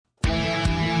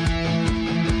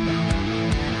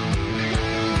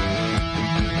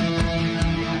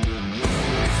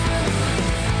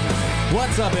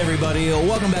What's up, everybody?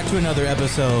 Welcome back to another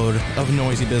episode of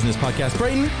Noisy Business Podcast.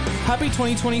 Brayton, happy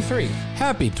 2023.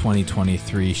 Happy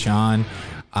 2023, Sean.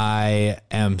 I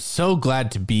am so glad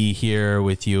to be here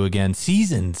with you again.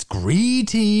 Seasons,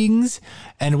 greetings,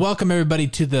 and welcome everybody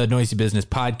to the Noisy Business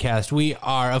Podcast. We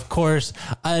are, of course,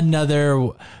 another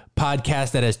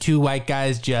podcast that has two white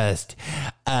guys just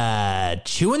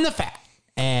chewing the fat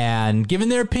and giving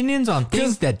their opinions on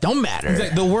things that don't matter.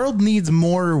 Exactly. The world needs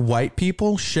more white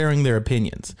people sharing their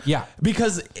opinions. Yeah.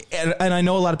 Because, and I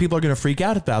know a lot of people are going to freak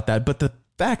out about that, but the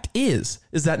fact is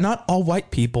that not all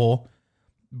white people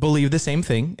believe the same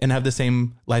thing and have the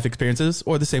same life experiences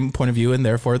or the same point of view, and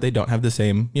therefore they don't have the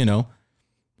same,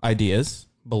 ideas,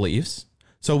 beliefs.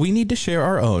 So we need to share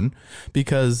our own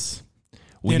because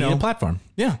we need a platform.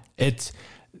 Yeah. It's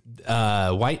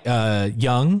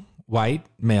young white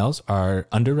males are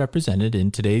underrepresented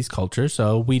in today's culture,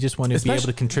 so we just want to be able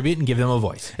to contribute and give them a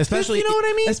voice. Especially, you know what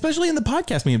I mean? Especially in the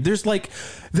podcast medium.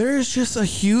 There's just a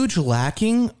huge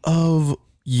lacking of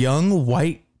young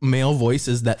white male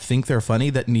voices that think they're funny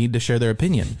that need to share their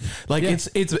opinion.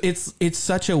 It's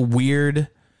such a weird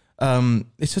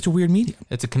medium.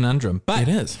 It's a conundrum, but it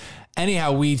is.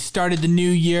 Anyhow, we started the new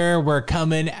year. We're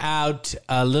coming out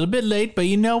a little bit late, but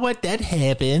you know what? That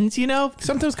happens,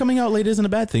 Sometimes coming out late isn't a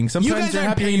bad thing. Sometimes you're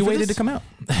happy you waited to come out.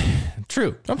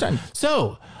 True. Sometimes.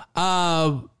 So,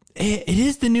 it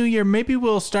is the new year. Maybe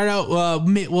we'll start out,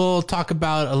 we'll talk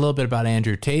about a little bit about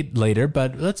Andrew Tate later,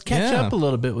 but let's catch up a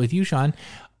little bit with you, Sean.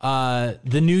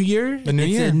 The new year, it's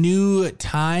a new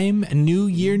time, a new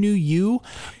year, new you.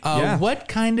 What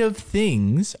kind of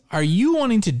things are you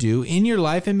wanting to do in your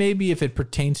life? And maybe if it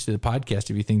pertains to the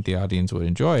podcast, if you think the audience would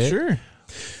enjoy it. Sure.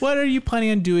 What are you planning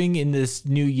on doing in this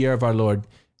new year of our Lord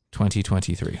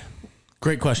 2023?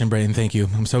 Great question, Brayden. Thank you.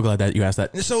 I'm so glad that you asked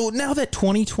that. So now that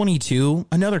 2022,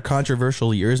 another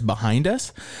controversial year, is behind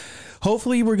us,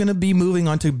 hopefully we're going to be moving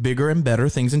on to bigger and better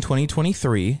things in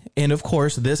 2023. And of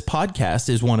course, this podcast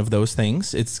is one of those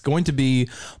things. It's going to be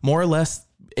more or less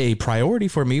a priority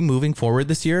for me moving forward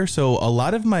this year. So a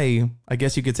lot of my, I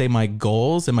guess you could say, my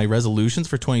goals and my resolutions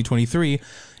for 2023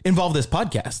 involve this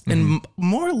podcast. Mm-hmm. And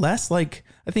more or less, I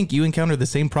think you encountered the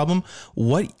same problem.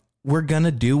 What we're going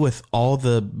to do with all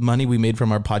the money we made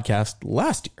from our podcast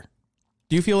last year.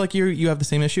 Do you feel like you have the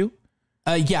same issue?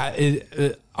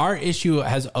 Our issue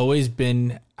has always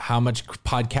been how much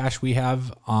podcast we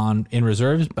have in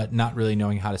reserves, but not really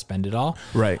knowing how to spend it all.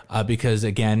 Right. Because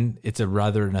again, it's a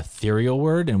rather an ethereal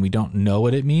word and we don't know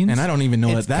what it means. And I don't even know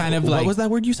what was that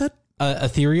word you said?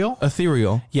 Ethereal.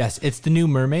 Ethereal. Yes. It's the new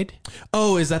mermaid.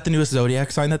 Oh, is that the newest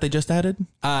zodiac sign that they just added?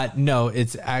 No,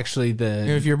 it's actually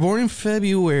if you're born in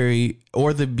February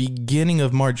or the beginning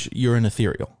of March, you're an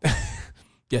ethereal.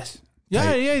 Yes.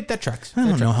 Yeah, that tracks. I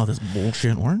don't know how this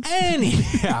bullshit works.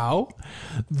 Anyhow,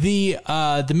 the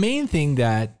main thing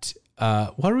that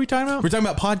what are we talking about? We're talking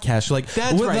about podcasts.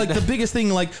 That's right. The biggest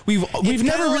thing, we've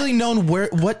never really known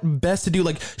what best to do.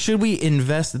 Should we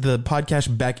invest the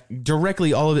podcast back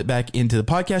directly, all of it back into the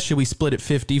podcast? Should we split it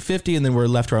 50-50 and then we're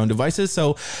left to our own devices?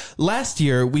 So last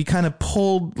year we kind of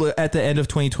pulled at the end of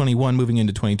 2021, moving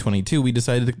into 2022, we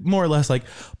decided to more or less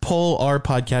pull our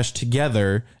podcast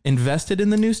together, invested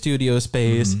in the new studio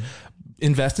space,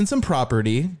 invest in some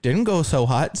property. Didn't go so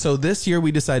hot. So this year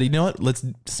we decided, you know what? Let's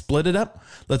split it up.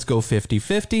 Let's go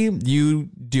 50-50. You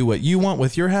do what you want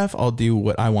with your half. I'll do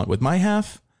what I want with my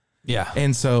half. Yeah.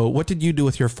 And so what did you do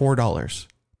with your $4?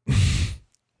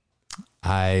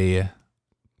 I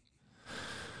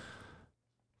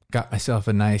got myself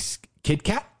a nice Kit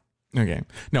Kat. Okay.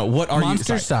 No, what are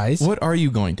Monster size. What are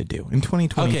you going to do in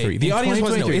 2023? Okay, the audience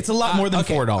wants to know. It's a lot more than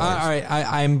 $4. All right.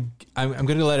 I'm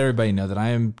going to let everybody know that I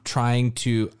am trying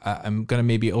to, I'm going to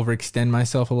maybe overextend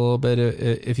myself a little bit,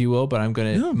 if you will, but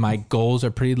my goals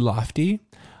are pretty lofty.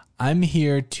 I'm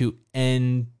here to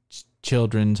end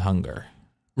children's hunger.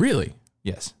 Really?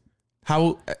 Yes.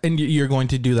 How, and you're going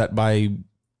to do that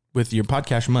with your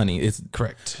podcast money? It's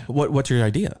correct. What's your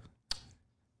idea?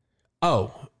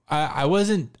 Oh, I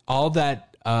wasn't all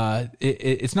that,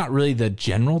 it's not really the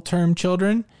general term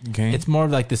children. Okay. It's more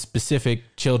like the specific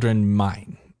children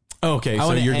mine. Okay,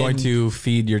 so you're going to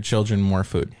feed your children more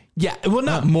food. Yeah, well,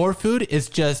 not more food. It's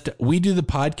just we do the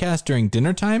podcast during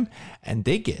dinner time, and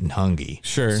they getting hungry.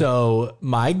 Sure. So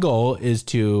my goal is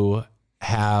to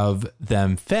have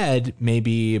them fed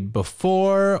maybe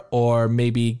before or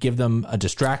maybe give them a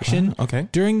distraction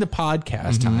during the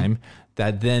podcast time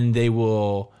that then they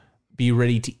will be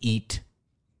ready to eat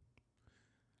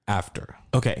after.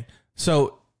 Okay,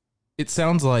 so it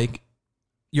sounds like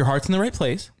your heart's in the right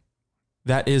place.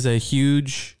 That is a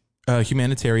huge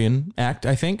humanitarian act,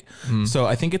 I think. So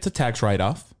I think it's a tax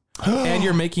write-off. And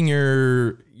you're making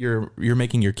you're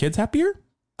making your kids happier?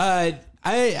 I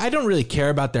don't really care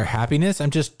about their happiness.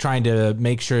 I'm just trying to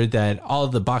make sure that all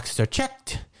of the boxes are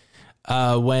checked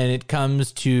when it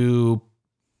comes to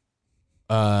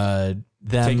them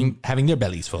having their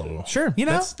bellies full. Sure. You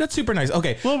know? That's super nice.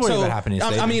 Okay. We'll worry about happiness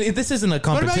later. I mean, this isn't a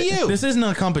competition. What about you? This isn't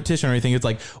a competition or anything. It's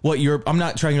like I'm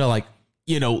not trying to like,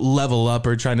 level up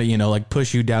or trying to, like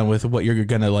push you down with what you're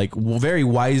going to like very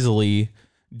wisely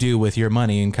do with your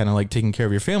money and kind of like taking care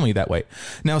of your family that way.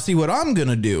 Now, see what I'm going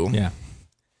to do. Yeah.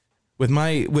 With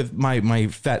my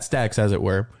fat stacks, as it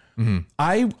were. Mm-hmm.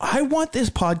 I want this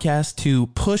podcast to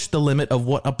push the limit of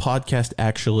what a podcast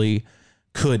actually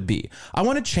could be. I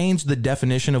want to change the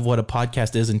definition of what a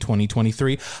podcast is in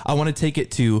 2023. I want to take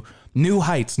it to new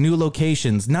heights, new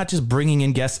locations, not just bringing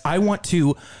in guests. I want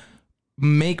to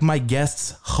make my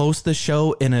guests host the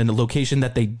show in a location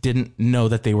that they didn't know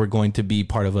that they were going to be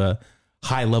part of a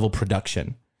high level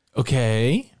production.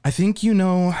 Okay. I think you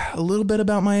know a little bit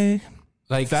about my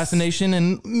fascination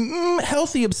and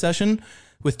healthy obsession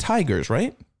with tigers,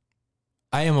 right?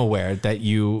 I am aware that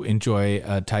you enjoy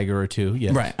a tiger or two.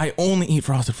 Yes. Right. I only eat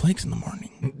Frosted Flakes in the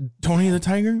morning. Tony the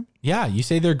Tiger. Yeah, you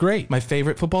say they're great. My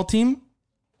favorite football team.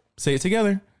 Say it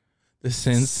together. The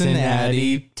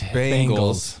Cincinnati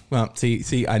Bengals. Well,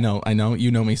 see, I know,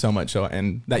 you know me so much, so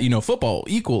and that football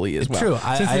equally as well. True.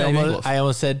 I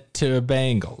almost said to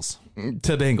Bengals.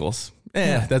 To Bengals.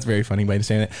 Yeah, that's a very funny way to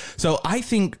say it. So I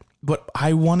think what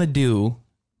I want to do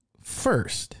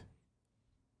first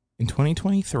in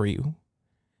 2023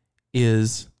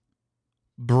 is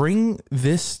bring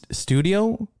this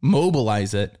studio,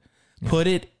 mobilize it, put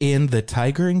it in the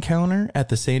Tiger Encounter at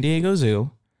the San Diego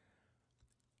Zoo.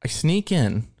 I sneak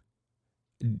in,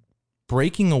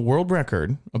 breaking a world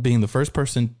record of being the first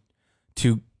person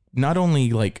to not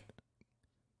only like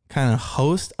kind of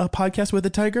host a podcast with a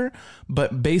tiger,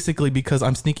 but basically because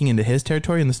I'm sneaking into his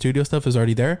territory and the studio stuff is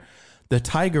already there, the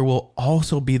tiger will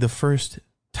also be the first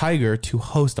tiger to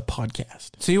host a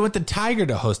podcast. So you want the tiger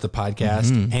to host the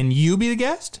podcast and you be the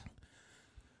guest?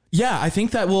 Yeah, I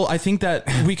think that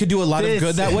we could do a lot of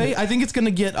good that way. I think it's going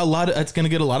to get a lot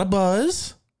of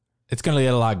buzz. It's going to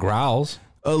get a lot of growls.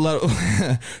 A lot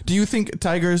of, do you think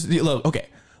tigers, okay.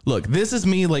 Look, this is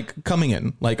me like coming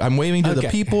in, like I'm waving to the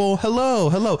people. Hello.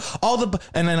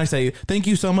 And then I say, thank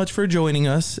you so much for joining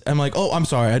us. I'm like, oh, I'm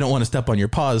sorry. I don't want to step on your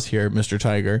paws here, Mr.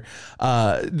 Tiger.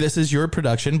 This is your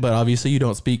production, but obviously you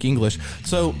don't speak English.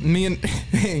 So me and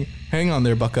hang on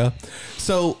there, Bucka.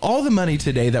 So all the money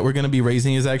today that we're going to be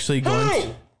raising is actually going.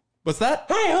 Hey! What's that?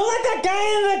 Hey, who let that guy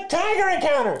in the Tiger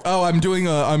Encounter? Oh,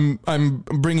 I'm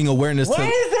bringing awareness Why to.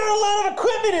 is there a lot of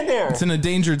equipment in there? It's an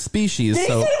endangered species. Did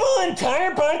So he set a whole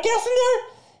entire podcast in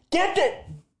there?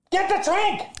 Get the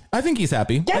trank. I think he's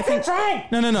happy. Get the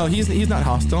trank. No. He's not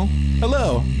hostile.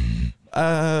 Hello.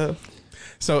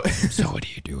 So what do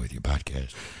you do with your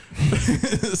podcast?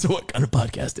 So what kind of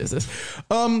podcast is this?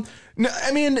 No,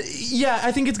 I mean, yeah,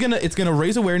 I think it's gonna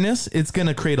raise awareness. It's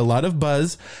gonna create a lot of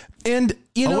buzz, and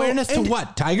awareness to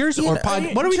what? Tigers or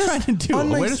pod? What are we trying to do?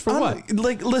 Awareness for what?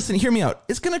 Like, listen, hear me out.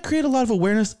 It's gonna create a lot of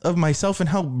awareness of myself and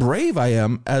how brave I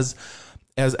am as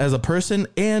a person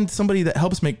and somebody that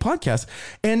helps make podcasts.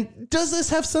 And does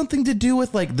this have something to do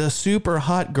with like the super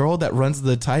hot girl that runs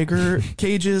the tiger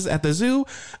cages at the zoo?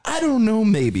 I don't know,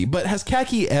 maybe. But has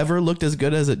Khaki ever looked as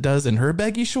good as it does in her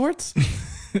baggy shorts?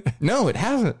 No, it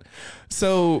hasn't.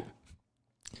 So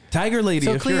Tiger Lady,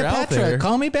 So if you're out Cleopatra, there,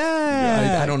 call me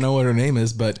back. I don't know what her name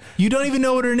is, but You don't even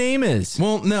know what her name is.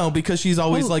 well, no, because she's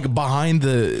always like behind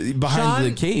the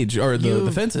Sean, cage or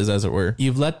the fences, as it were.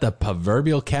 You've let the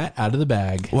proverbial cat out of the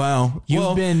bag. Wow,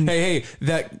 You've been- hey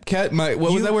that cat. What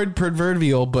was that word?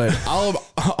 Proverbial, but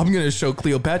I'm gonna show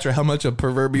Cleopatra how much a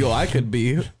proverbial I could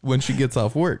be when she gets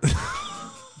off work.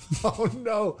 Oh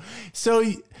no.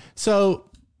 So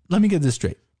let me get this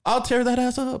straight. I'll tear that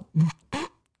ass up.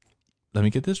 Let me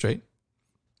get this straight.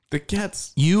 The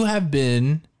cat's. You have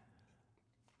been,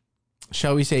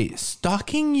 shall we say,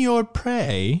 stalking your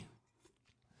prey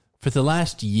for the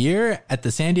last year at the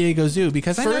San Diego Zoo,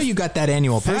 because I know you got that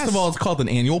annual pass. First of all, it's called an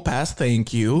annual pass.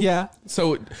 Thank you. Yeah.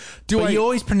 So But you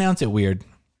always pronounce it weird.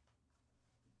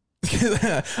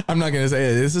 I'm not going to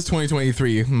say it. This is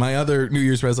 2023. My other New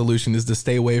Year's resolution is to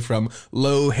stay away from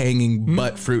low-hanging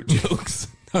butt fruit jokes.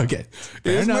 Okay.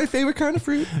 It's my favorite kind of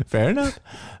fruit. Fair enough.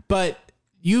 But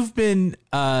you've been,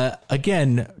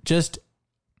 again, just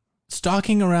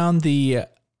stalking around the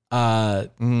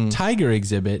tiger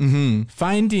exhibit,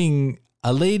 finding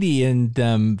a lady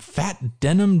in fat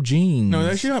denim jeans.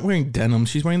 No, she's not wearing denim.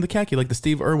 She's wearing the khaki, like the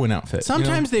Steve Irwin outfit.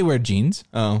 Sometimes they wear jeans.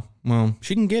 Oh, well,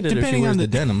 she can get it if she wears the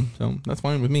denim, so that's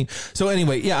fine with me. So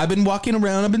anyway, yeah, I've been walking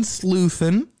around. I've been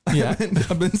sleuthing. Yeah.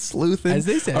 I've been sleuthing, as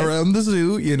they say, around the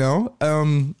zoo,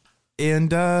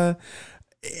 and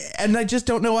I just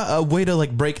don't know a way to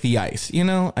like break the ice.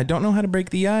 I don't know how to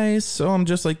break the ice. So I'm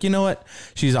just like, you know what?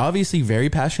 She's obviously very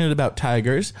passionate about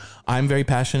tigers. I'm very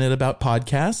passionate about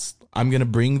podcasts. I'm going to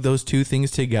bring those two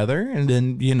things together, and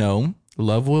then,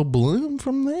 love will bloom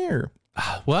from there.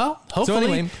 Well,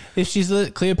 hopefully, if she's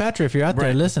Cleopatra, if you're out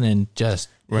there listening, just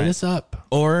hit us up.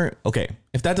 Or, okay,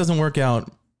 if that doesn't work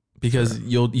out because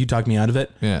you talk me out of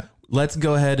it, let's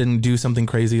go ahead and do something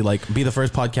crazy, like be the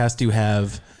first podcast to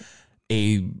have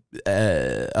a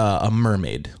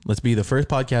mermaid. Let's be the first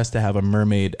podcast to have a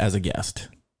mermaid as a guest.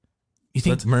 You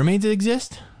think mermaids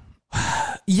exist?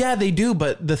 Yeah, they do.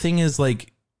 But the thing is,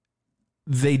 like,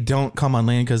 they don't come on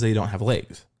land because they don't have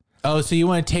legs. Oh, so you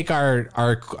want to take our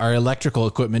electrical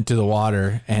equipment to the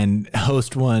water and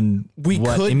host one? We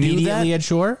could immediately do that at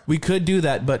shore. We could do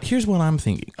that, but here's what I'm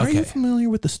thinking. Are you familiar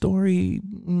with the story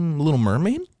Little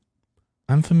Mermaid?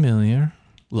 I'm familiar.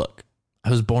 Look, I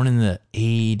was born in the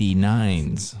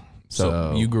 89s.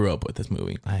 So you grew up with this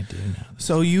movie. I do know.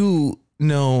 So you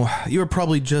were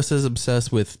probably just as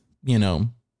obsessed with,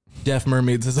 deaf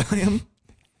mermaids as I am.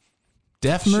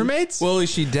 Deaf mermaids?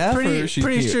 Is she deaf or is she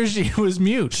pretty mute? sure she was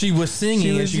mute. She was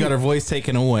singing and she got her voice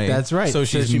taken away. That's right. So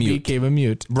she became a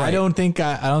mute. Right. I don't think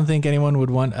anyone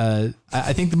would want. I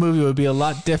think the movie would be a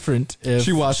lot different if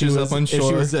she washes up on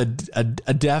shore. If she was a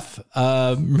deaf.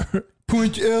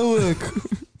 Point Alec.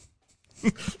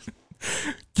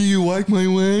 Do you like my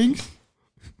legs?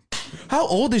 How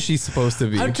old is she supposed to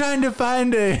be? I'm trying to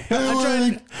find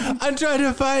I'm trying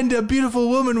to find a beautiful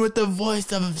woman with the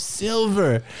voice of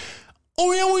silver.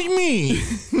 Oh, yeah, with me.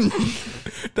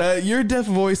 Your deaf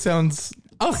voice sounds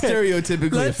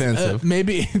stereotypically offensive.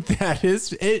 Maybe that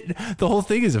is it. The whole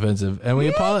thing is offensive, and we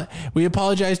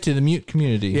apologize to the mute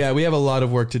community. Yeah, we have a lot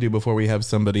of work to do before we have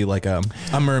somebody like a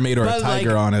mermaid or a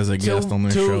tiger on as a guest on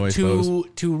the show, I suppose.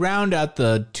 To round out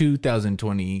the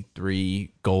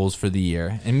 2023 goals for the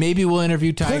year, and maybe we'll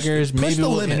interview tigers, maybe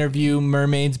we'll interview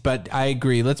mermaids, but I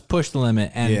agree, let's push the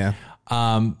limit. And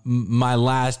my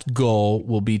last goal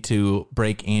will be to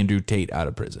break Andrew Tate out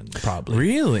of prison. Probably.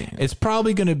 Really? It's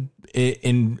probably going to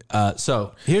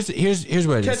so here's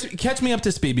what it is. Catch me up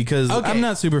to speed because I'm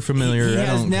not super familiar. He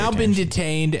has now been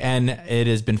detained, and it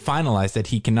has been finalized that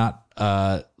he cannot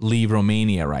leave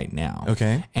Romania right now.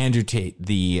 Okay. Andrew Tate,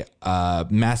 the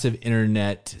massive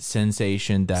internet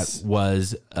sensation that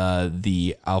was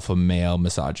the alpha male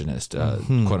misogynist,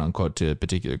 quote unquote, to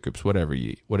particular groups, whatever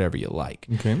you like.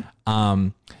 Okay.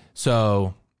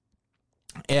 So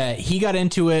he got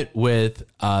into it with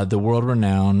the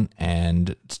world-renowned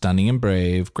and stunning and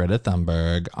brave Greta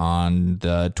Thunberg on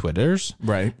the Twitters.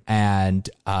 Right. And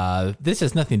this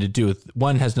has nothing to do with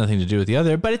the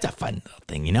other, but it's a fun little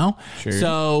thing, Sure.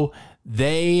 So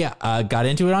they got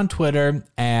into it on Twitter,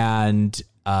 and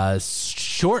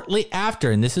shortly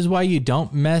after, and this is why you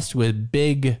don't mess with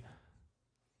big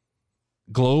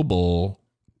global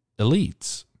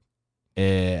elites,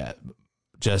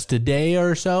 just a day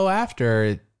or so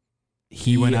after,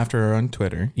 he went after her on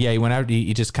Twitter. Yeah, he went after.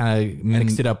 He just kind of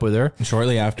mixed it up with her.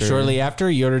 Shortly after,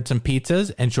 he ordered some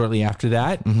pizzas, and shortly after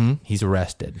that, he's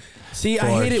arrested. See,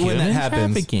 I hate it when that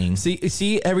happens. Trafficking.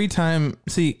 See, every time.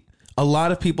 See, a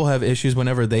lot of people have issues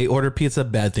whenever they order pizza.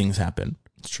 Bad things happen.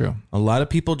 It's true. A lot of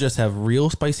people just have real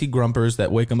spicy grumpers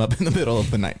that wake them up in the middle of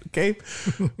the night. Okay,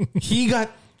 he got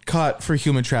caught for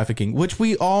human trafficking, which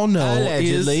we all know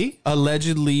is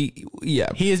allegedly.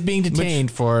 Yeah, he is being detained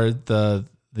for the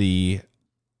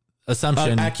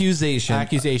assumption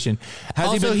accusation.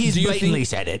 He's blatantly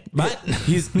said it, but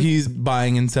he's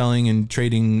buying and selling and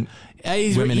trading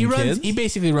women and kids. He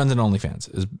basically runs an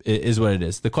OnlyFans is what it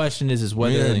is. The question is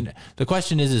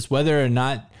whether or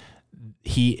not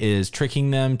he is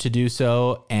tricking them to do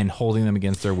so and holding them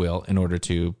against their will in order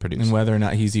to produce. And whether or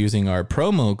not he's using our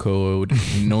promo code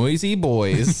Noisy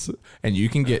Boys, and you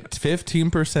can get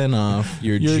 15% off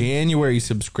your January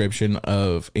subscription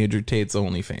of Andrew Tate's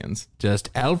OnlyFans.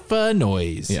 Just alpha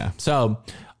noise. Yeah. So,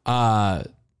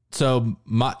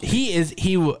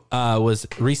 he was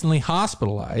recently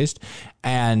hospitalized,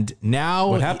 and now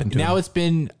what happened to him? Now it's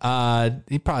been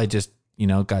he probably just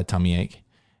got a tummy ache.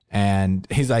 And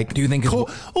he's like, do you think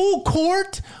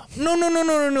court?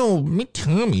 No. My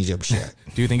tummy's upset.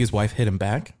 Do you think his wife hit him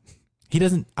back? He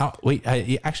doesn't. Wait,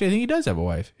 actually, I think he does have a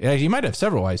wife. He might have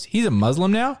several wives. He's a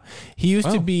Muslim now. He used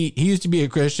to be a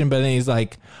Christian, but then he's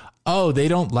like, oh, they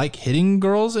don't like hitting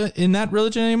girls in that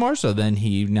religion anymore. So then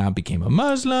he now became a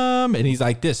Muslim, and he's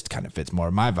like, this kind of fits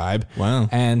more my vibe. Wow.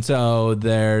 And so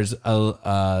there's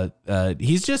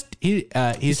he's just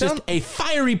a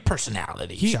fiery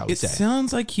personality, shall we say. It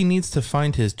sounds like he needs to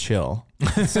find his chill.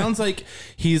 It sounds like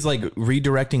he's like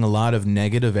redirecting a lot of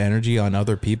negative energy on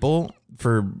other people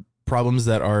for problems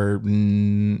that are,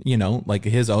 like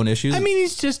his own issues. I mean,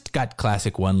 he's just got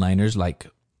classic one-liners like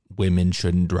women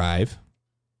shouldn't drive.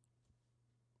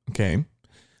 Okay.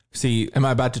 See, am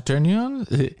I about to turn you on?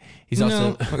 He's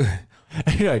also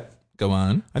like, go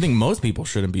on. I think most people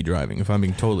shouldn't be driving, if I'm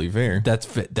being totally fair.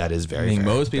 That is very I think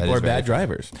fair. most people are bad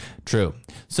drivers. True.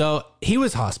 So he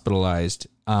was hospitalized.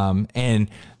 And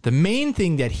the main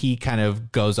thing that he kind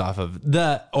of goes off of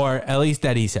or at least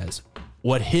that he says,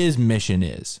 what his mission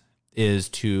is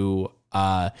to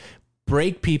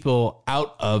break people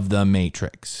out of the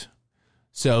matrix.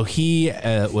 So he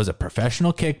was a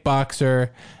professional kickboxer,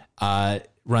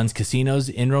 runs casinos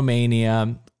in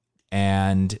Romania,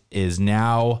 and is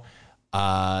now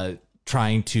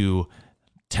trying to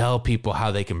tell people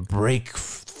how they can break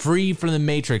free from the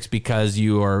matrix because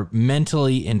you are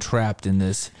mentally entrapped in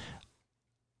this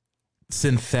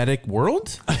synthetic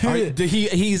world.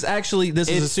 He's actually, this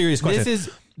is a serious question.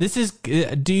 This is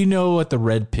do you know what the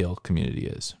red pill community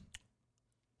is?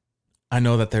 I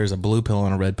know that there's a blue pill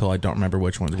and a red pill. I don't remember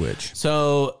which one's which.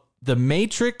 So the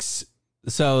Matrix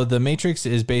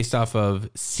is based off of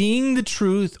seeing the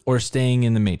truth or staying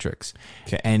in the Matrix.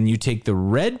 Okay. And you take the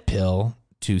red pill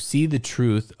to see the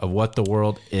truth of what the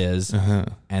world is,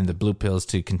 and the blue pills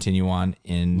to continue on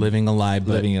in living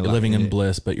in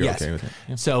bliss, but you're okay with it.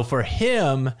 Yeah. So for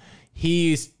him,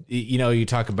 he's, you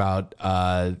talk about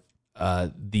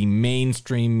the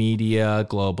mainstream media,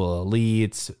 global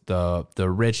elites, the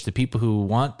rich, the people who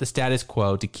want the status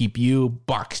quo to keep you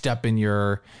boxed up in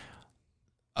your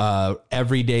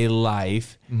everyday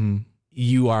life. Mm-hmm.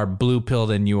 You are blue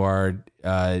pilled, and you are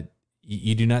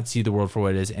you do not see the world for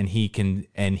what it is, and he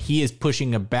is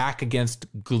pushing back against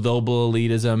global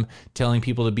elitism, telling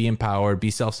people to be empowered,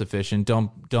 be self-sufficient,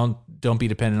 don't be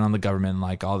dependent on the government,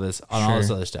 like all this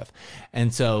other stuff.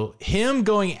 And so him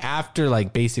going after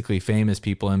like basically famous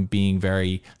people and being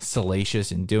very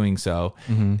salacious in doing so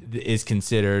is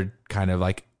considered kind of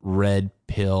like red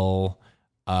pill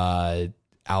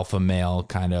alpha male,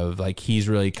 kind of like he's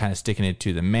really kind of sticking it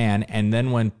to the man. And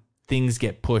then when things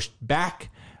get pushed back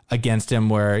against him,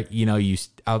 where you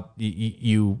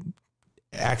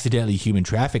accidentally human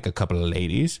traffic a couple of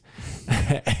ladies,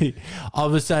 all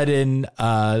of a sudden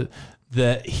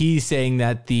he's saying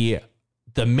that the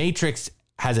Matrix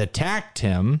has attacked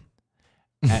him,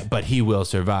 but he will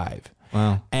survive.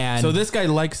 Wow. And so this guy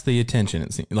likes the attention.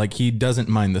 It seems like he doesn't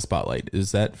mind the spotlight.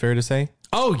 Is that fair to say?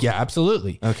 Oh yeah,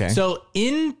 absolutely. Okay. So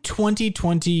in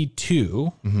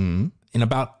 2022, in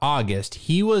about August,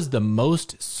 he was the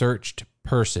most searched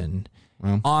person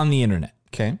on the internet.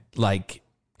 Okay. Like,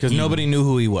 because nobody knew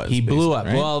who he was. He blew up.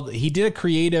 Right? Well, he did a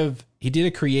creative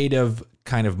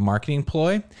kind of marketing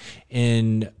ploy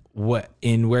in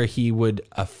where he would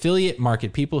affiliate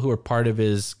market people who were part of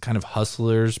his kind of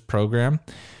hustlers program.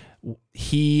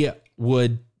 He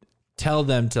would tell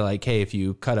them to like, hey, if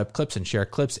you cut up clips and share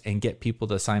clips and get people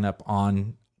to sign up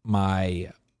on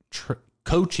my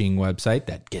coaching website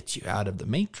that gets you out of the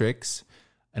matrix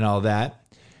and all that,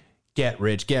 get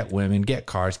rich, get women, get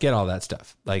cars, get all that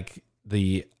stuff, like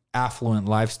the affluent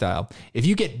lifestyle. If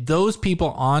you get those people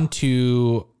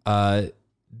onto the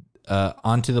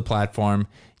platform,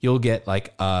 you'll get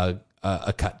like a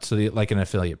cut. So like an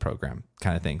affiliate program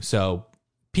kind of thing. So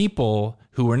people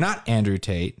who were not Andrew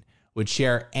Tate would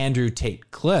share Andrew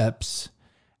Tate clips,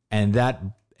 and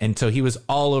so he was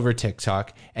all over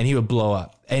TikTok, and he would blow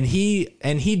up. And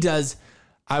he does,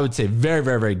 I would say, very,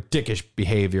 very, very dickish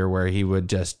behavior where he would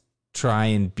just try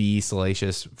and be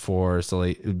salacious for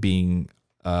being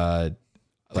like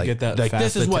get that like fast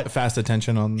this is what fast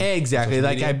attention on exactly.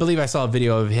 Like media? I believe I saw a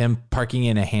video of him parking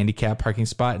in a handicap parking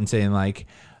spot and saying like,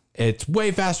 it's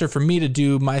way faster for me to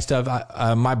do my stuff,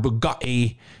 my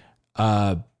Bugatti,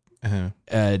 park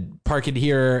it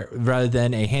here rather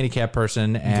than a handicapped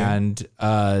person, and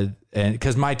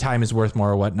because my time is worth more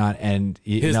or whatnot, and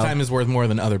his time is worth more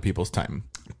than other people's time,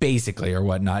 basically, or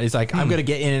whatnot. It's like I'm gonna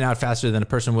get in and out faster than a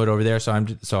person would over there,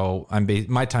 so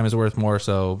my time is worth more,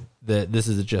 so this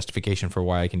is a justification for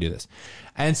why I can do this.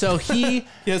 And so he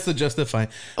has to justify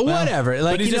whatever.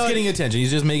 Like, but he's just getting attention. He's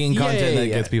just making content that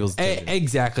gets people's attention.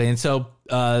 Exactly. And so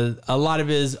a lot of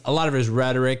his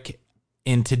rhetoric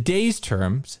in today's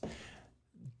terms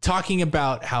talking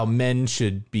about how men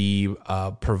should be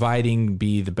providing,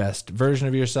 be the best version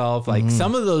of yourself. Like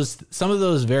some of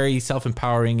those very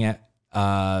self-empowering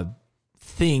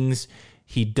things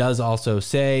he does also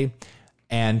say,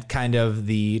 and kind of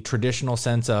the traditional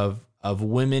sense of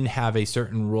women have a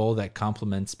certain role that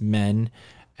complements men,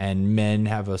 and men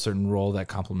have a certain role that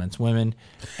complements women,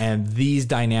 and these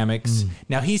dynamics.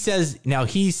 Now he says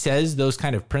those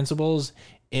kind of principles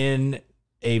in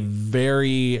a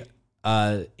very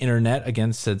internet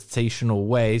against sensational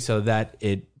way, so that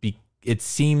it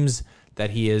seems that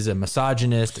he is a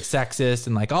misogynist, a sexist,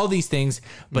 and like all these things.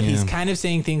 But he's kind of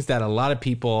saying things that a lot of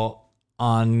people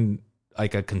on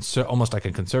like almost like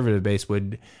a conservative base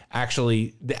would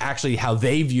actually how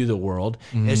they view the world.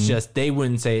 It's just they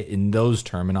wouldn't say it in those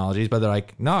terminologies, but they're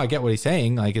like, no, I get what he's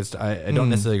saying. Like I don't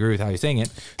necessarily agree with how he's saying it.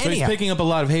 So he's picking up a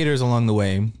lot of haters along the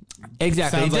way.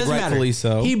 Exactly. Sounds It doesn't like rightfully matter.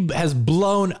 so. He has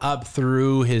blown up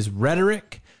through his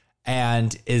rhetoric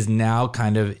and is now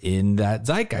kind of in that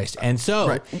zeitgeist. And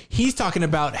so he's talking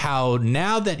about how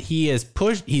now that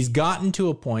he's gotten to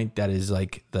a point that is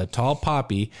like the tall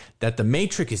poppy, that the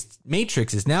Matrix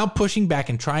is now pushing back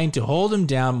and trying to hold him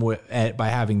down by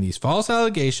having these false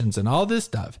allegations and all this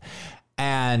stuff.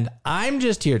 And I'm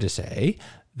just here to say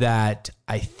that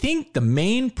I think the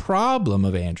main problem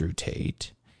of Andrew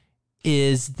Tate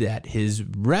is that his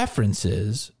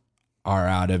references are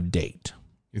out of date.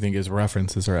 You think his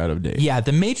references are out of date? Yeah,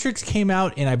 The Matrix came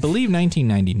out in, I believe,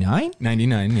 1999.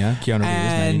 99, yeah. Keanu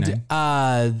Reeves, 99.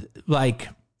 And like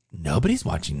nobody's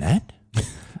watching that.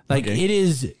 Like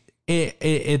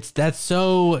it's that's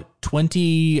so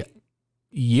 20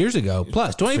 years ago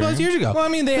plus 20 plus years ago. Well, I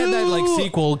mean, they had that like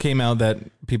sequel came out that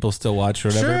people still watch or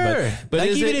whatever. Sure. But like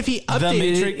is even if he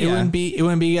updated it, it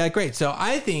wouldn't be great. So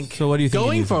I think So what do you think he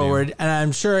going needs to do? forward, and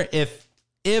I'm sure if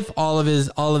all of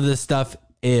this stuff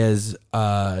is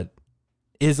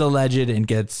alleged and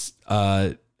gets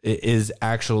is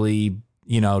actually,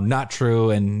 not true,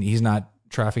 and he's not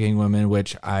trafficking women,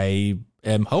 which I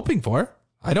am hoping for.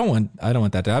 I don't want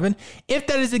that to happen. If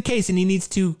that is the case, and he needs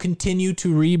to continue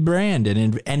to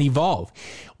rebrand and evolve,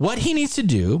 what he needs to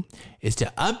do is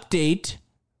to update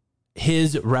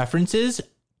his references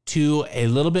to a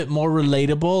little bit more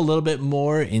relatable, a little bit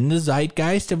more in the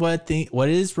zeitgeist of what it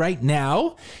is right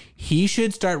now. He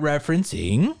should start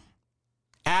referencing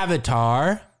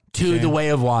Avatar to The Way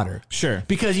of Water. Sure.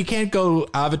 Because you can't go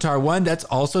Avatar 1. That's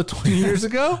also 20 years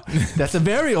ago. That's a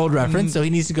very old reference. So he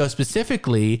needs to go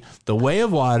specifically The Way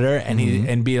of Water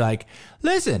and be like,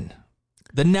 listen,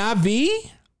 the Na'vi,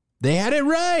 they had it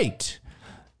right.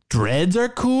 Dreads are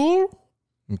cool.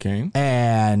 Okay.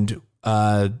 And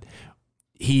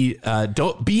he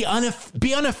don't be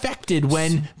unaffected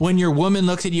when your woman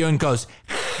looks at you and goes,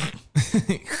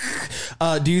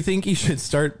 do you think he should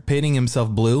start painting himself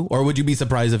blue, or would you be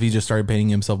surprised if he just started painting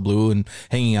himself blue and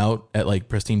hanging out at like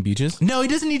pristine beaches? no, he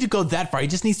doesn't need to go that far. He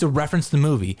just needs to reference the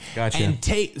movie. Gotcha. And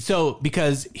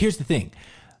because here's the thing,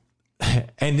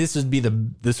 and this would be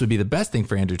the best thing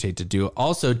for Andrew Tate to do,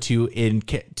 also to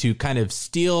kind of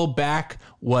steal back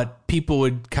what people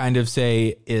would kind of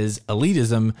say is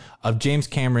elitism of James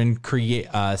Cameron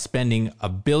spending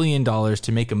 $1 billion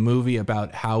to make a movie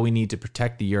about how we need to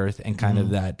protect the earth and kind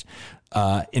of that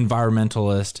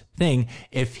environmentalist thing.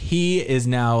 If he is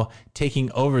now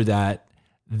taking over that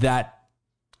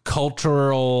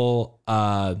cultural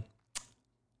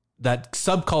that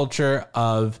subculture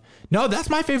of, no, that's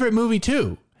my favorite movie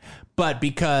too, but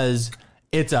because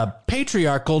it's a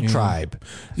patriarchal tribe,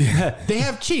 they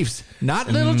have chiefs,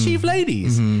 not little chief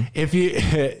ladies. If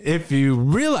you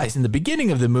realize in the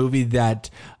beginning of the movie that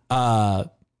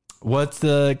what's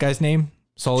the guy's name?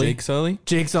 Jake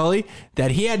Sully,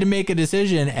 that he had to make a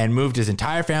decision and moved his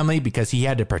entire family because he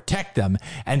had to protect them,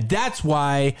 and that's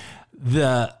why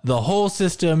the whole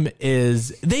system is,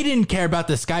 they didn't care about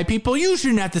the sky people. You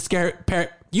shouldn't have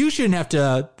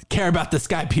to care about the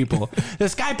sky people. The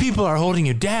sky people are holding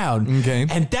you down. Okay.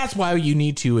 And that's why you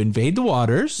need to invade the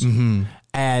waters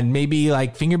and maybe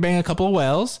like finger bang a couple of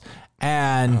whales.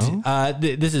 And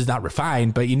this is not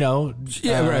refined, but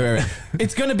right.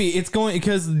 It's going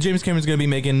because James Cameron's going to be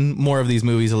making more of these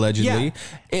movies allegedly.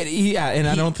 And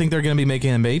I don't think they're going to be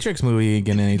making a Matrix movie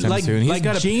again anytime soon. He's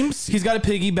got to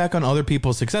piggyback on other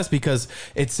people's success, because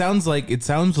it sounds like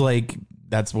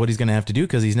that's what he's going to have to do,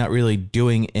 because he's not really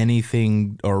doing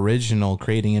anything original,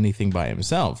 creating anything by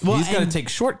himself. Well, he's got to take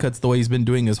shortcuts the way he's been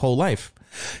doing his whole life.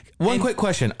 One quick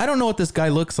question. I don't know what this guy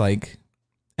looks like,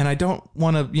 and I don't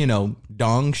want to,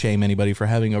 dong shame anybody for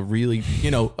having a really,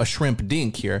 a shrimp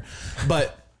dink here,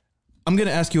 but I'm going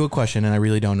to ask you a question, and I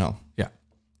really don't know. Yeah.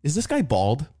 Is this guy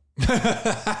bald?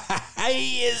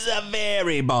 He is a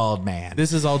very bald man.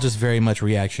 This is all just very much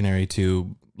reactionary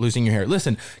to losing your hair.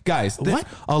 Listen, guys,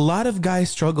 a lot of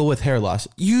guys struggle with hair loss.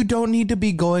 You don't need to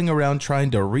be going around trying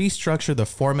to restructure the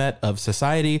format of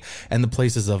society and the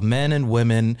places of men and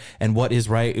women and what is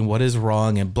right and what is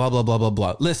wrong and blah, blah, blah, blah,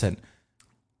 blah. Listen,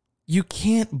 you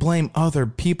can't blame other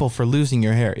people for losing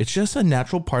your hair. It's just a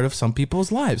natural part of some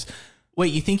people's lives.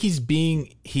 Wait, you think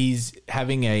he's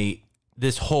having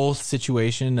this whole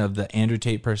situation of the Andrew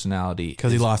Tate personality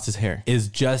Because he lost his hair. is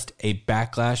just a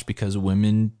backlash because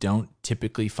women don't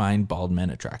typically find bald men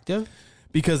attractive?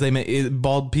 Because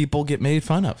bald people get made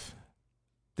fun of.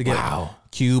 They get Wow.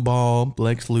 Cue Ball,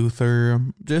 Lex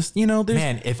Luthor. Just, there's...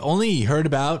 Man, if only you heard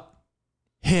about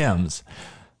hymns.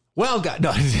 Well, God,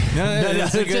 no,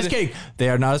 it's a good- just kidding. They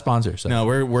are not a sponsor. So. No,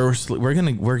 we're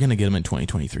gonna get him in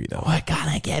 2023 though. I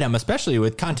gotta get them, especially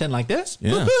with content like this.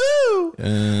 Yeah.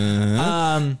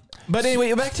 Woo-hoo! But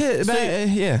anyway, back to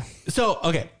yeah.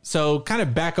 So kind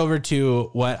of back over to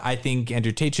what I think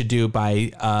Andrew Tate should do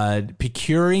by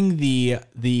procuring the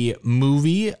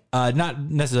movie, not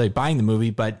necessarily buying the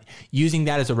movie, but using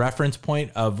that as a reference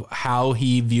point of how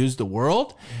he views the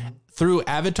world through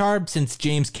Avatar. Since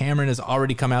James Cameron has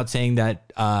already come out saying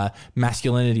that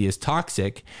masculinity is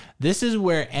toxic, this is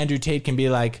where Andrew Tate can be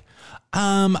like,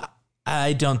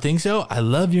 I don't think so. I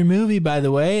love your movie, by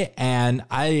the way, and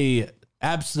I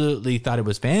absolutely thought it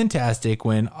was fantastic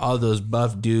when all those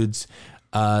buff dudes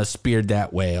speared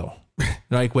that whale.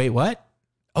 Like, wait, what?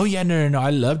 Oh yeah, no. I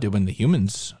loved it when the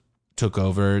humans took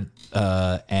over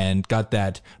and got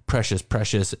that precious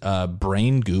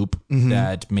brain goop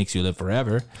that makes you live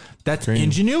forever. That's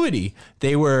ingenuity.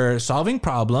 They were solving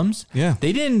problems. Yeah.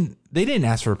 They didn't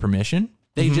ask for permission.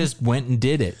 They just went and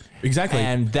did it. Exactly.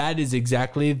 And that is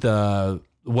exactly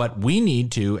what we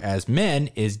need to as men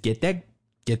is get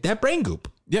that brain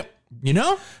goop. Yep. You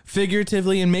know?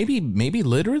 Figuratively and maybe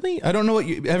literally. I don't know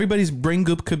everybody's brain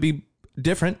goop could be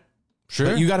different.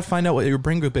 Sure. But you got to find out what your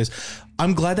brain group is.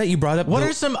 I'm glad that you brought up. What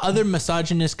are some other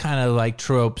misogynist kind of like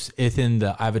tropes within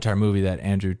the Avatar movie that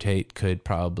Andrew Tate could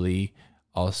probably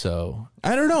also?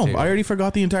 I don't know. I already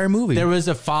forgot the entire movie. There was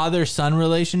a father-son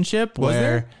relationship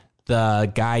where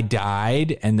the guy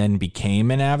died and then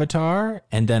became an avatar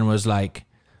and then was like,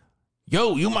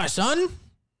 yo, you my son?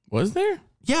 Was there?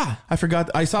 Yeah. I forgot.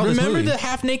 I saw this Remember movie. the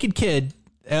half-naked kid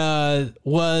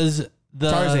was the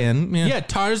Tarzan, yeah.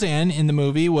 Tarzan in the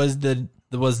movie was the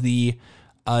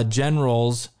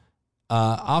general's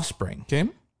offspring. Okay.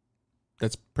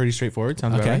 That's pretty straightforward.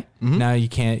 Sounds about Okay. right. Mm-hmm.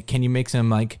 Now can you make some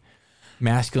like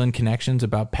masculine connections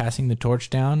about passing the torch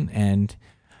down and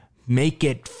make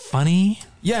it funny?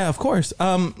 Yeah, of course.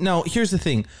 Now, here's the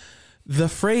thing. The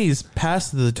phrase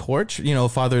pass the torch,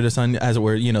 father to son, as it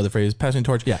were, the phrase passing the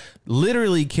torch,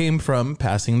 literally came from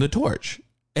passing the torch.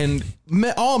 And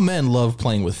all men love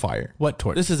playing with fire. What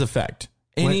torch? This is a fact.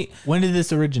 When did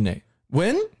this originate?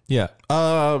 When? Yeah.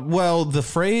 Well, the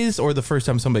phrase or the first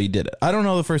time somebody did it. I don't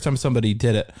know the first time somebody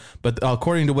did it, but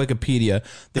according to Wikipedia,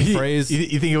 the phrase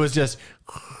You think it was just,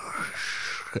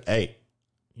 hey,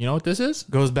 you know what this is?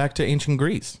 goes back to ancient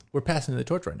Greece. We're passing the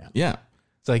torch right now. Yeah.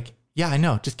 It's like, yeah, I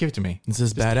know. Just give it to me. This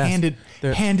is Just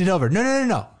badass. Hand it over.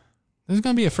 No. There's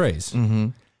going to be a phrase. Mm-hmm.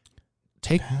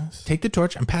 Take the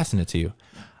torch. I'm passing it to you.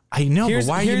 I know, but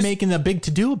why are you making a big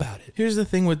to-do about it? Here's the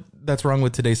thing that's wrong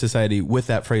with today's society with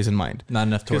that phrase in mind. Not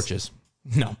enough torches.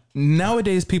 No.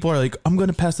 Nowadays, people are like, I'm going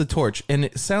to pass the torch. And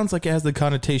it sounds like it has the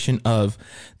connotation of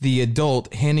the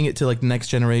adult handing it to like the next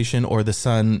generation or the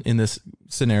son in this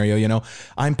scenario,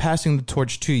 I'm passing the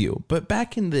torch to you. But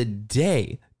back in the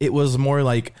day, it was more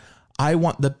like, I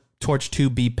want the torch to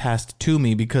be passed to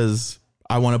me because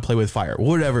I want to play with fire,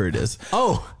 whatever it is.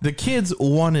 Oh, The kids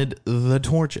wanted the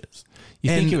torches. you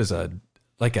think And- it was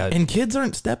and kids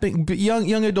aren't stepping, but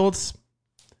young adults,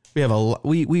 we have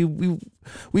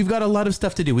we've got a lot of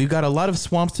stuff to do. We've got a lot of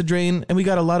swamps to drain, and we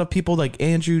got a lot of people like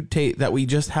Andrew Tate that we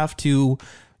just have to,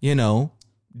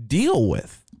 deal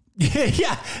with.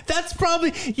 Yeah, that's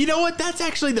probably, you know what? That's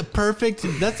actually the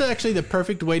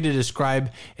perfect way to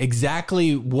describe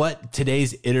exactly what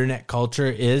today's internet culture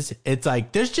is. It's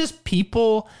like, there's just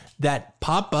people that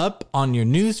pop up on your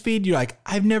news feed. You're like,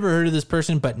 I've never heard of this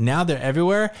person, but now they're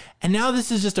everywhere. And now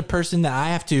this is just a person that I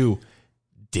have to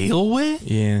deal with.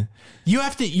 Yeah. You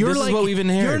have to, This is what we've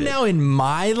inherited. You're now in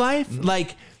my life,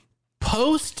 like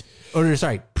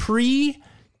pre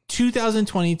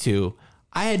 2022.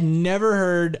 I had never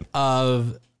heard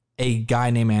of a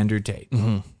guy named Andrew Tate.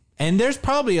 Mm-hmm. And there's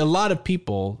probably a lot of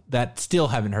people that still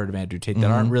haven't heard of Andrew Tate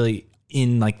that aren't really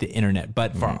in like the internet.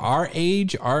 But for our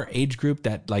age group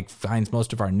that like finds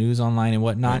most of our news online and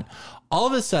whatnot, all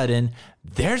of a sudden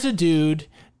there's a dude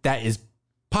that is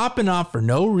popping off for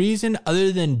no reason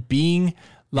other than being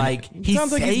like he's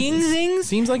sounds like saying things.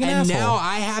 Seems like an and asshole. now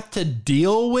I have to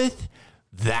deal with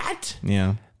that.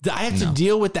 Yeah. I have to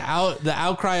deal with the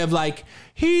outcry of like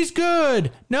he's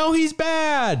good, no, he's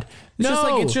bad.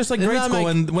 It's just like And grade I'm school.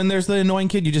 like, When there's the annoying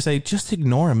kid, you just say, just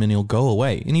ignore him and he'll go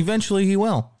away. And eventually he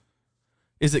will.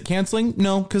 Is it canceling?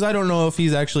 No, because I don't know if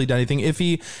he's actually done anything. If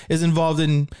he is involved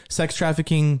in sex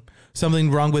trafficking,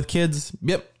 something wrong with kids,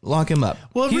 yep, lock him up.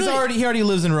 Well, he really- already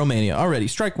lives in Romania already.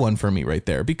 Strike one for me right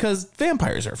there because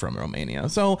vampires are from Romania.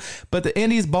 So, but the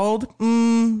Andy's bald.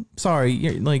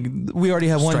 Sorry, we already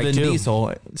have one Strike Vin two.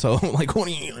 Diesel. So like, what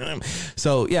do you?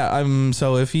 So yeah,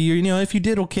 so if you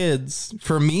diddle kids,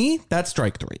 for me, that's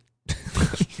strike 3.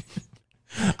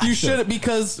 You shouldn't,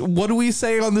 because what do we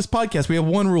say on this podcast? We have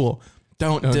one rule.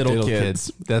 Don't diddle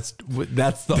kids. That's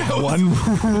the one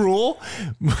rule.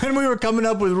 When we were coming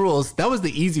up with rules, that was the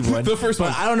easy one. The first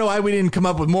one. I don't know why we didn't come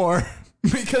up with more.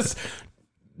 Because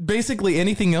basically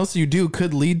anything else you do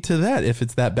could lead to that if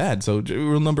it's that bad. So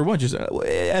rule number 1, just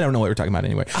I don't know what we're talking about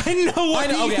anyway. I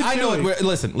know it.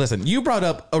 Listen. You brought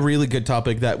up a really good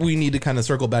topic that we need to kind of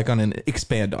circle back on and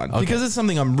expand on because it's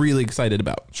something I'm really excited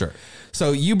about. Sure.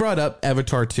 So you brought up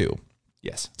Avatar 2.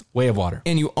 Yes. Way of Water.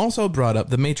 And you also brought up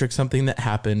The Matrix, something that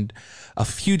happened, a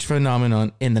huge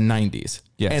phenomenon in the 90s.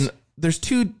 Yes. And there's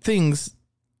 2 things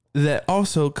that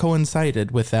also coincided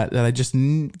with that I just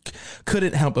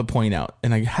couldn't help but point out.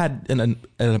 And I had an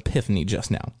epiphany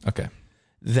just now. Okay.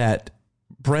 That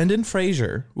Brendan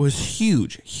Fraser was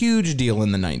huge deal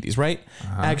in the 90s, right?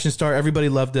 Action star, everybody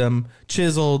loved him,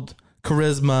 chiseled,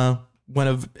 charisma, one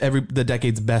of the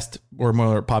decade's best or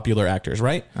more popular actors,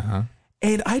 right?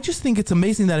 And I just think it's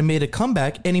amazing that he made a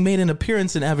comeback and he made an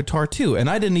appearance in Avatar 2. And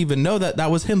I didn't even know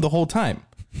that was him the whole time.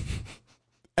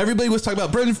 Everybody was talking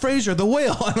about Brendan Fraser, the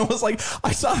whale. And I was like,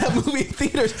 I saw that movie in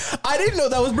theaters. I didn't know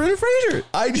that was Brendan Fraser.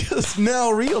 I just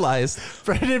now realized.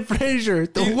 Brendan Fraser,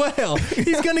 the whale.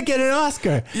 He's going to get an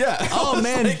Oscar. Yeah. Oh,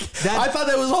 man. I thought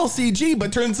that was all CG,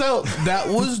 but turns out that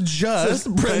was just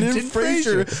Brendan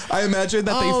Fraser. I imagine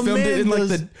that they filmed it in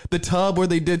like the tub where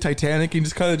they did Titanic and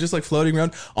just kind of just like floating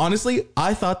around. Honestly,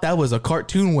 I thought that was a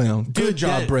cartoon whale. Good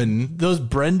job, Brendan. Those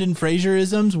Brendan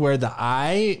Fraserisms where the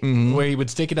eye, where he would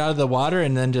stick it out of the water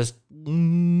and then just...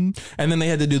 And then they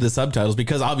had to do the subtitles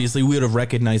because obviously we would have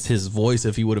recognized his voice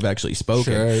if he would have actually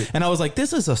spoken. Sure. And I was like,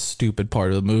 this is a stupid part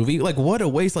of the movie. Like, what a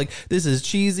waste. Like, this is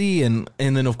cheesy. And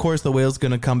then, of course, the whale's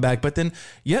going to come back. But then,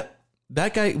 yep,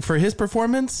 that guy, for his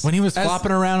performance. When he was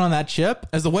flopping around on that ship.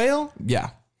 As the whale?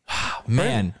 Yeah.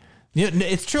 Man. Yeah,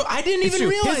 it's true. I didn't even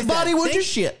realize his body went to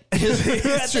shit.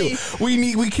 It's true.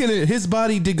 His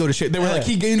body did go to shit. They were like,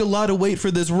 he gained a lot of weight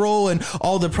for this role and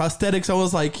all the prosthetics. I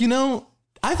was like,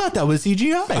 I thought that was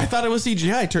CGI. I thought it was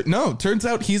CGI. Turns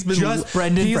out he's been just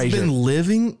Brendan Fraser. He's been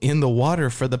living in the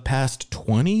water for the past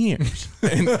 20 years.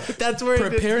 And that's where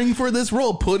preparing for this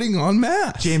role, putting on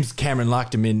mass. James Cameron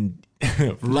locked him in.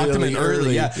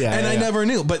 Early. Yeah. And I never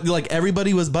knew, but like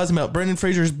everybody was buzzing about Brendan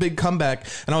Fraser's big comeback,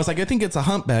 and I was like, I think it's a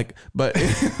humpback, but.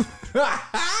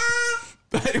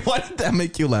 Why did that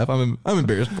make you laugh? I'm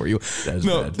embarrassed for you. That's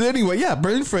bad. Anyway, yeah,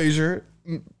 Brendan Fraser,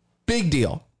 big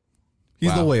deal.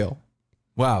 He's the whale.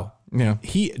 Wow. Yeah.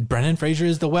 Brendan Fraser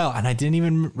is the whale, and I didn't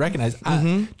even recognize.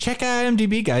 Check out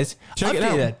IMDb, guys. Check it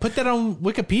out. That. Put that on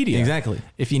Wikipedia. Exactly.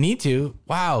 If you need to.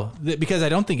 Wow. Because I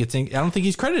don't think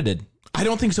he's credited. I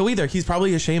don't think so either. He's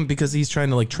probably ashamed because he's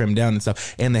trying to like trim down and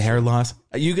stuff, and the hair loss.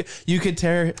 You could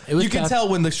tell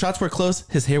when the shots were close,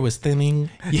 his hair was thinning.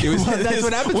 Yeah, that's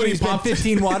what happens when you spend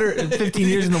 15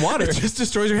 years in the water. It just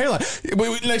destroys your hairline.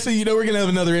 Next thing you know, we're gonna have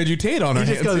another Andrew Tate on our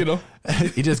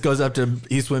hands. He just goes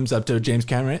he swims up to James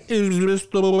Cameron. Is this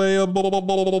the way of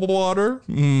water?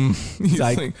 He's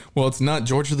like, well, it's not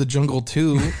George of the Jungle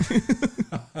 2.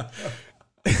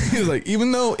 He was like,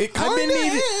 even though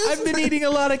I've been eating a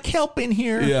lot of kelp in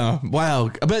here. Yeah. Wow.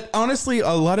 But honestly,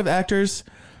 a lot of actors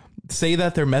say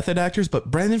that they're method actors, but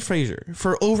Brendan Fraser,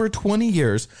 for over 20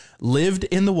 years, lived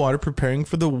in the water preparing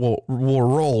for the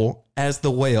role as the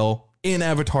whale in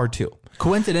Avatar 2.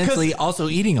 Coincidentally, also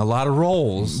eating a lot of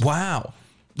rolls. Wow.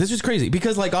 This is crazy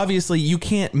because, like, obviously you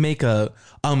can't make a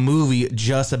movie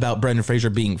just about Brendan Fraser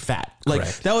being fat. Like,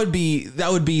 correct. that would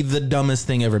be the dumbest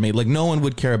thing ever made. Like, no one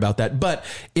would care about that. But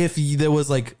if there was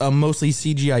like a mostly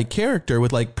CGI character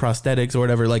with like prosthetics or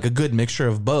whatever, like a good mixture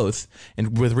of both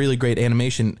and with really great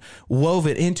animation, wove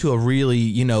it into a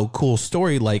really, cool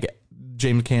story like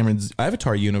James Cameron's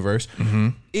Avatar universe,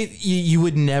 you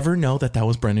would never know that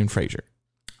was Brendan Fraser.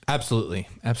 Absolutely.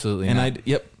 And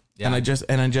And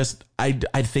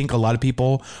I think a lot of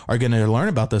people are going to learn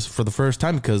about this for the first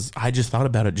time because I just thought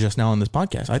about it just now on this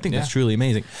podcast. I think that's truly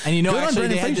amazing. And you know, Good on actually,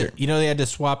 Brendan Fraser. they had to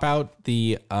swap out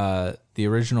the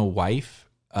original wife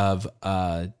of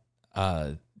the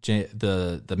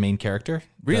main character.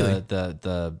 Really?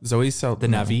 The Zoe the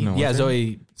Navi.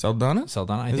 Zoe Saldana.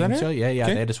 Saldana. I Is think that so. her? Yeah.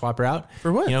 Okay. They had to swap her out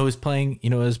For what? You know, who was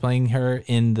playing her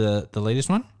in the latest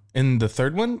one? In the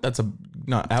third one, that's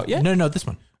not out yet. No, this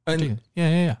one. And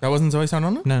Yeah. that wasn't Zoe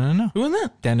Saldana. No. Who was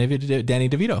that? Danny DeVito. Danny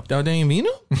Vino.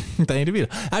 Danny DeVito.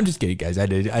 I'm just kidding, guys. I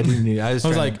was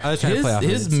trying to play off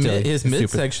his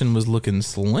midsection was looking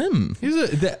slim.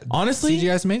 Honestly,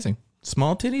 CGI's amazing.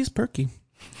 Small titties, perky.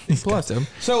 Plus him.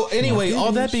 So anyway,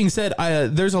 all that being said,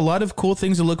 there's a lot of cool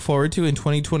things to look forward to in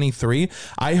 2023.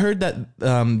 I heard that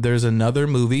there's another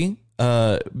movie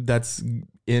that's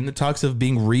in the talks of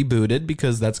being rebooted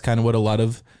because that's kind of what a lot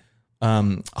of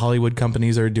Hollywood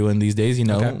companies are doing these days. You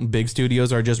know, big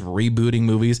studios are just rebooting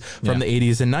movies from the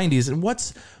 80s and 90s. And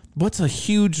what's a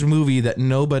huge movie that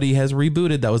nobody has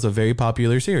rebooted that was a very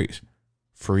popular series?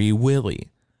 Free Willy.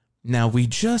 Now, we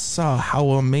just saw how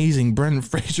amazing Brendan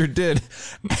Fraser did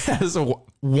as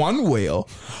one whale.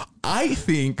 I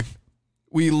think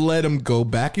we let him go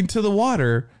back into the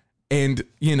water and,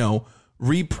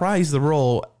 reprise the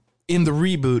role in the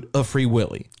reboot of Free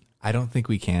Willy. I don't think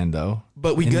we can, though.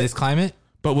 But in this climate?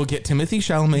 But we'll get Timothée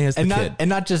Chalamet as the kid. And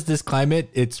not just this climate,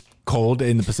 it's cold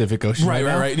in the Pacific Ocean.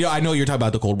 Right. Yeah, I know you're talking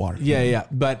about the cold water. Yeah.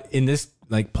 But in this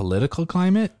political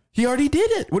climate, he already did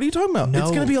it. What are you talking about? No. It's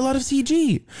going to be a lot of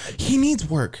CG. He needs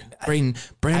work. Brandon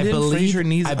Fraser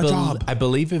needs a job. I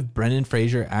believe if Brendan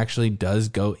Fraser actually does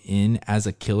go in as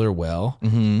a killer whale,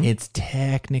 it's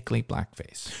technically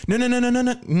blackface.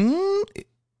 No.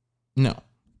 No,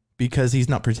 because he's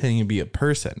not pretending to be a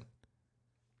person.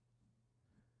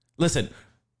 Listen,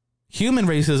 human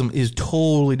racism is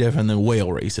totally different than whale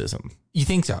racism. You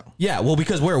think so? Yeah, well,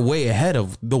 because we're way ahead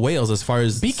of the whales as far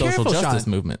as social justice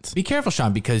movements. Be careful,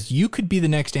 Sean, because you could be the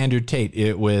next Andrew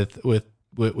Tate with talks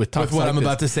with what like I'm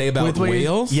about to say about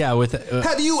whales. Yeah,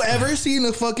 have you ever seen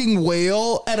a fucking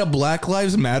whale at a Black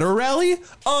Lives Matter rally?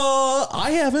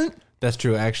 I haven't. That's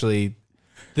true. Actually,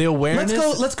 the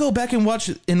awareness. Let's go back and watch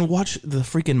the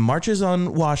freaking marches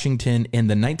on Washington in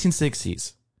the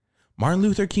 1960s. Martin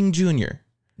Luther King Jr.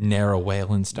 Narrow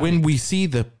whale and stuff. When we see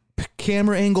the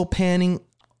camera angle panning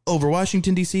over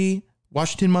Washington, D.C.,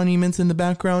 Washington monuments in the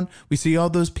background, we see all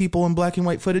those people in black and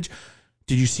white footage.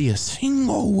 Did you see a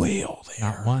single whale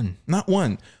there? Not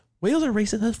one. Whales are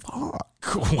racist as fuck.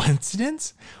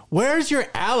 Coincidence? Where's your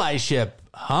allyship?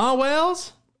 Huh,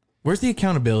 whales? Where's the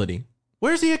accountability?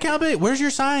 Where's the accountability? Where's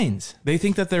your signs? They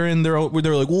think that they're in their own,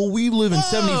 they're like, well, we live in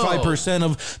 75%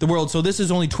 of the world, so this is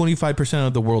only 25%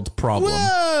 of the world's problem.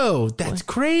 Whoa, that's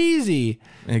crazy.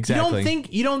 Exactly.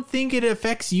 You don't think it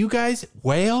affects you guys?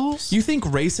 Whales? You think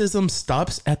racism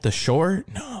stops at the shore?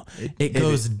 No. It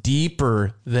goes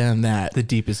deeper than that. The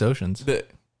deepest oceans.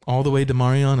 All the way to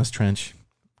Marianas Trench.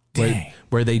 Dang.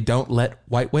 Where they don't let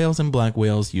white whales and black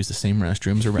whales use the same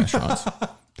restrooms or restaurants.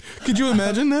 Could you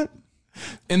imagine that?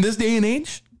 In this day and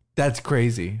age? That's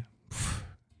crazy.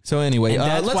 So anyway,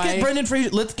 let's why, get Brendan Fraser.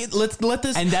 Let's let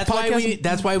this. And that's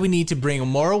why we need to bring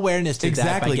more awareness to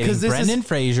exactly because Brendan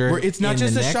Fraser. It's not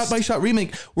just a shot by shot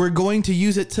remake. We're going to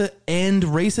use it to end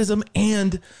racism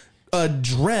and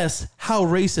address how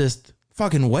racist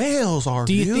fucking whales are.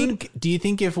 Do you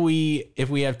think if we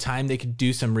have time, they could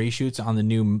do some reshoots on the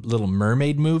new Little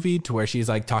Mermaid movie to where she's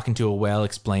like talking to a whale,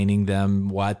 explaining them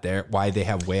why they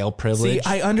have whale privilege? See,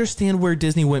 I understand where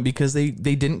Disney went because they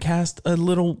didn't cast a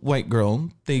little white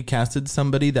girl. They casted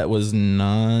somebody that was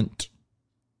not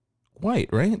white,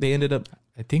 right? They ended up,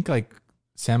 I think, like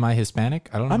semi-Hispanic.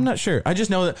 I don't know. I'm not sure. I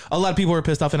just know that a lot of people were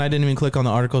pissed off, and I didn't even click on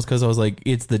the articles because I was like,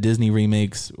 it's the Disney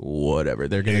remakes, whatever.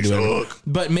 They're going to do it.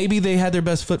 But maybe they had their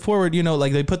best foot forward,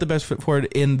 like they put the best foot forward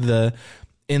in the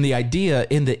idea,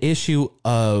 in the issue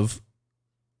of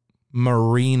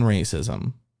marine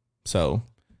racism. So,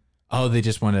 they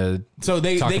just want to. So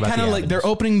they kind of like, they're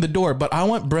opening the door, but I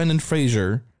want Brendan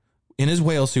Fraser in his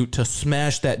whale suit to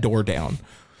smash that door down.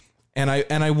 And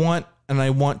I want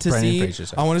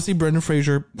to see Brendan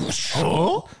Fraser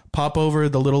pop over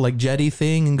the little like jetty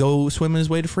thing and go swim his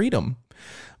way to freedom.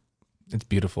 It's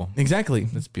beautiful. Exactly.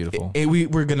 It's beautiful.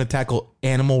 We're going to tackle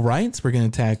animal rights. We're going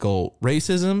to tackle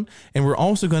racism. And we're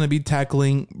also going to be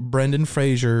tackling Brendan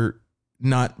Fraser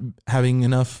not having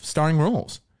enough starring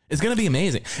roles. It's going to be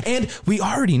amazing. And we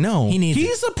already know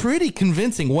he's a pretty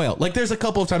convincing whale. Like there's a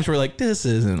couple of times where we're like, this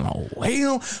isn't a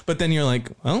whale. But then you're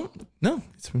like, well, no,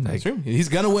 it's true. He's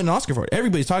going to win an Oscar for it.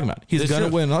 Everybody's talking about it. He's going to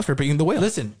win an Oscar for being the whale.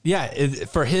 Listen,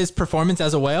 for his performance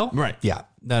as a whale. Right. Yeah.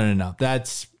 No.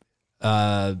 That's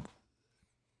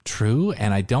true,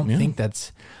 and I don't think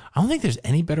that's. I don't think there's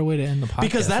any better way to end the podcast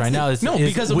Because that's right now.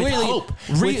 because with really, hope,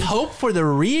 with hope for the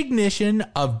reignition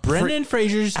of Brendan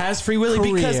Fraser's as Free Willy,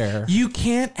 career. because you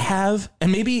can't have,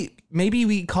 and maybe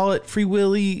we call it Free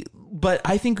Willy, but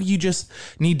I think you just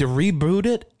need to reboot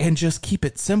it and just keep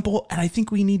it simple. And I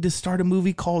think we need to start a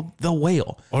movie called The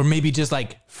Whale, or maybe just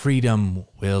like Freedom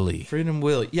Willy. Freedom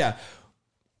Willy. Yeah,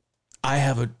 I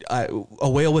have a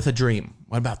whale with a dream.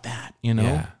 What about that? You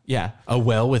know, yeah. A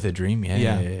whale with a dream.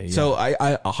 Yeah. So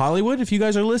I Hollywood, if you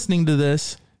guys are listening to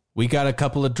this, we got a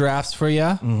couple of drafts for you.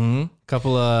 Mm-hmm.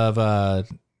 Couple of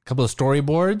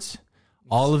storyboards.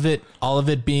 All of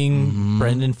it being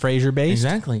Brendan Fraser based.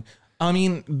 Exactly. I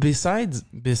mean, besides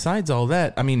all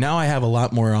that, I mean, now I have a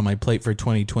lot more on my plate for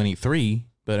 2023.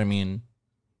 But I mean,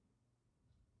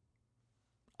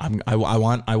 I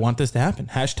want this to happen.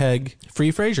 Hashtag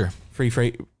Free Fraser. Free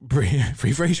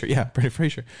Fraser. Yeah, Brendan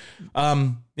Fraser.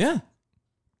 Yeah.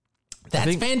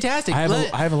 That's fantastic. I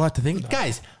have a lot to think about.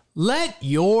 Guys, let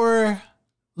your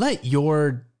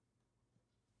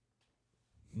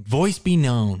voice be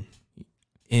known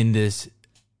in this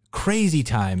crazy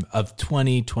time of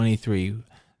 2023.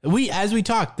 As we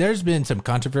talked, there's been some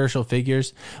controversial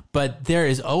figures, but there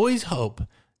is always hope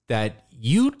that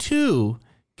you too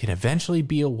can eventually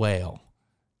be a whale.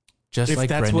 Just if like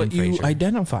that's Brendan what you Fraser.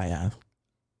 identify as.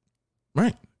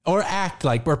 Right. Or act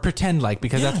like, or pretend like,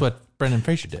 because that's what Brendan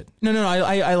Fraser did. No.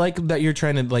 I like that you're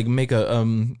trying to like make a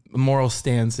moral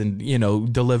stance and, you know,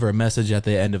 deliver a message at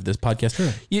the end of this podcast.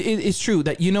 Sure. It's true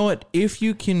that, you know what, if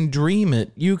you can dream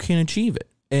it, you can achieve it.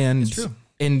 And It's true.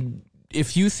 And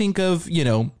if you think of, you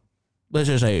know, let's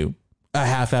just say a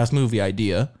half-assed movie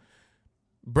idea,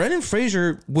 Brendan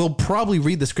Fraser will probably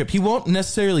read the script. He won't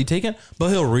necessarily take it, but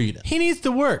he'll read it. He needs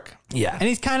to work. Yeah. And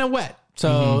he's kind of wet.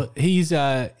 So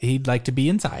he'd like to be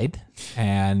inside,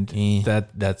 and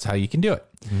that's how you can do it.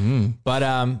 But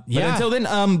But until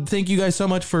then, thank you guys so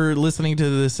much for listening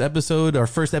to this episode, our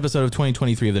first episode of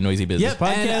 2023 of the Noisy Business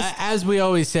Podcast. And, as we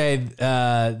always say,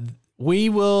 we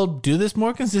will do this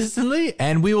more consistently,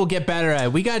 and we will get better at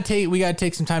it. We gotta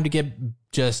take some time to get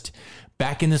just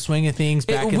back in the swing of things,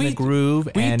 back in the groove,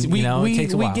 it takes a while. We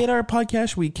get our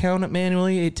podcast, we count it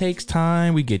manually. It takes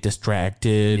time. We get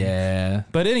distracted. Yeah.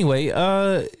 But anyway,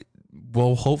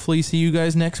 we'll hopefully see you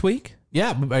guys next week.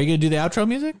 Yeah. Are you gonna do the outro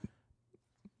music?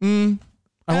 I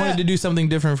wanted to do something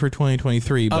different for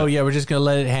 2023. But Oh yeah, we're just gonna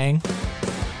let it hang.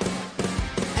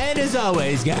 And as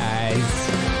always, guys,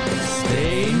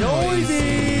 stay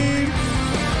noisy.